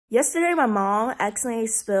Yesterday, my mom accidentally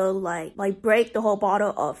spilled like break the whole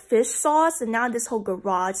bottle of fish sauce, and now this whole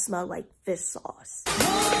garage smells like fish sauce.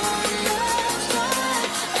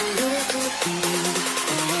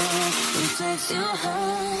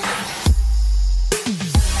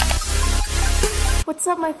 What's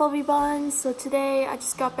up, my fluffy buns? So today I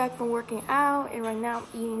just got back from working out, and right now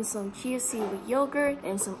I'm eating some chia seed with yogurt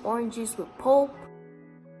and some orange juice with pulp.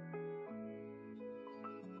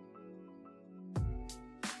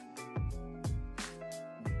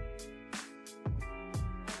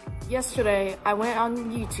 Yesterday, I went on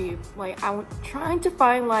YouTube, I'm trying to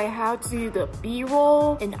find how to do the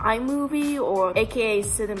B-roll in iMovie or aka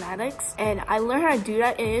cinematics, and I learned how to do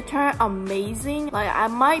that and it turned out amazing. I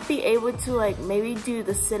might be able to maybe do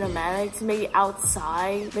the cinematics, maybe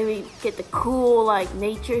outside, maybe get the cool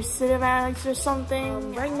nature cinematics or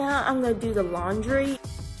something. Right now, I'm gonna do the laundry.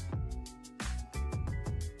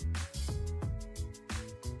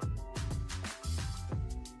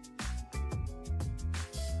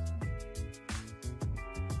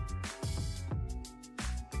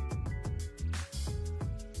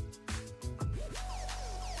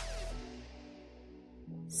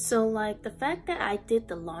 So the fact that I did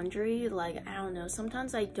the laundry, I don't know,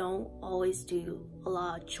 sometimes I don't always do a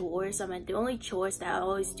lot of chores. I mean, the only chores that I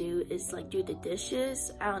always do is do the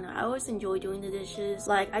dishes. I don't know, I always enjoy doing the dishes.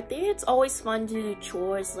 I think it's always fun to do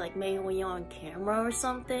chores, maybe when you're on camera or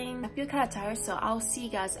something. I feel kind of tired, so I'll see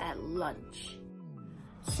you guys at lunch.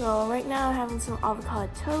 So right now I'm having some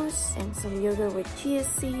avocado toast and some yogurt with chia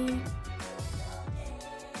seed.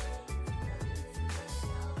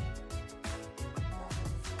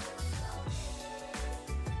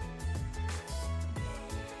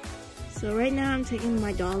 So right now I'm taking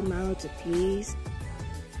my dog Milo to pee.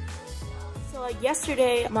 So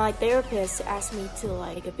yesterday, my therapist asked me to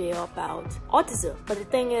make a video about autism. But the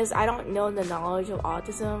thing is, I don't know the knowledge of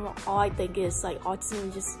autism. All I think is autism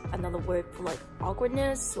is just another word for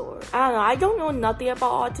awkwardness, or I don't know. I don't know nothing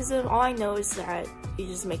about autism. All I know is that it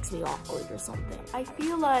just makes me awkward or something. I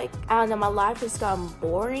feel I don't know, my life has gotten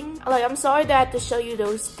boring. I'm sorry that I have to show you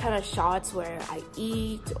those kind of shots where I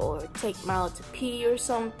eat or take Milo to pee or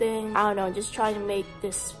something. I don't know, just trying to make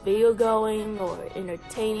this video going or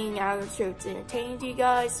entertaining. I'm not sure it's entertaining to you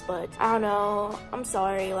guys, but I don't know. I'm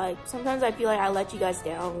sorry. Sometimes I feel I let you guys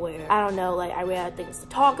down where, I don't know, I ran out of things to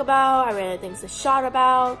talk about. I ran out of things to shot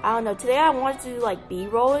about. I don't know. Today I wanted to do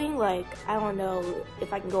B-rolling. I don't know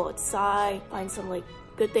if I can go outside, find some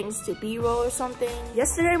good things to B-roll or something.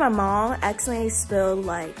 Yesterday, my mom accidentally spilled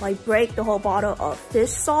break the whole bottle of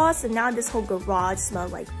fish sauce, and now this whole garage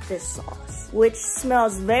smells like fish sauce, which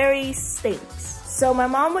smells very stinks. So my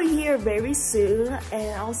mom will be here very soon,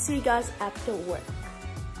 and I'll see you guys after work.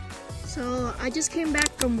 So I just came back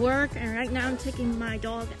from work, and right now I'm taking my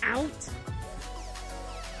dog out.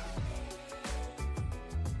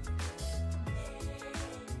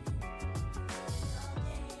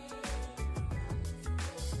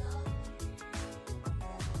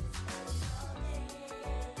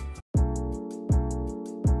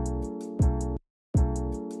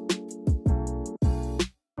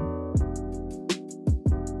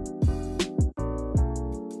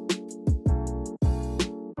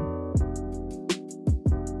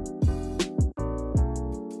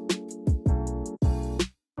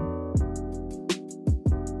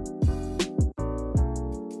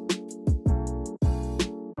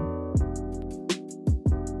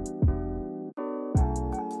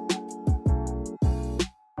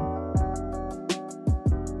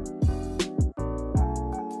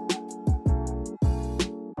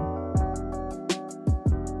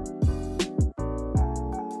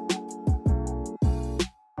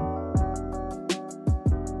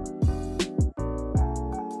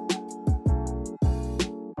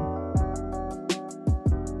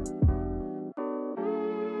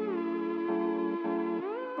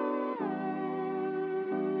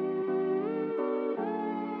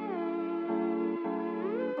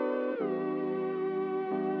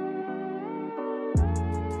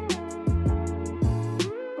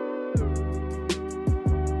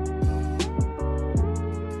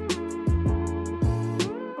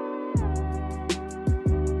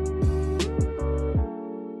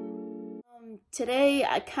 Today,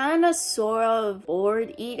 I kind of sort of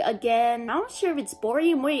bored eat again. I'm not sure if it's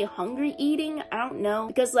boring or really hungry eating. I don't know.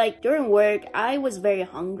 Because during work, I was very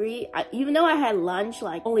hungry. Even though I had lunch,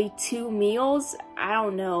 only 2 meals, I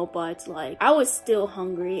don't know, but like I was still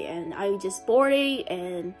hungry and I just bored it,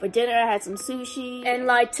 and for dinner I had some sushi. And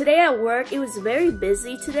like today at work, it was very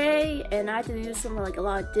busy today and I had to do some like a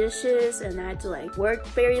lot of dishes, and I had to like work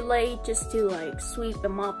very late just to like sweep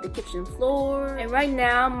and mop the kitchen floor. And right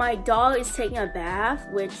now my dog is taking a bath,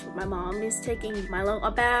 which my mom is taking Milo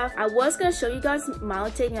a bath. I was gonna show you guys Milo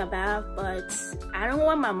taking a bath, but I don't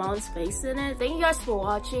want my mom's face in it. Thank you guys for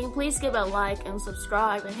watching. Please give a like and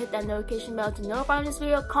subscribe and hit that notification bell to notify this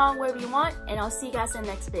video, comment wherever you want, and I'll see you guys in the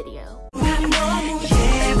next video.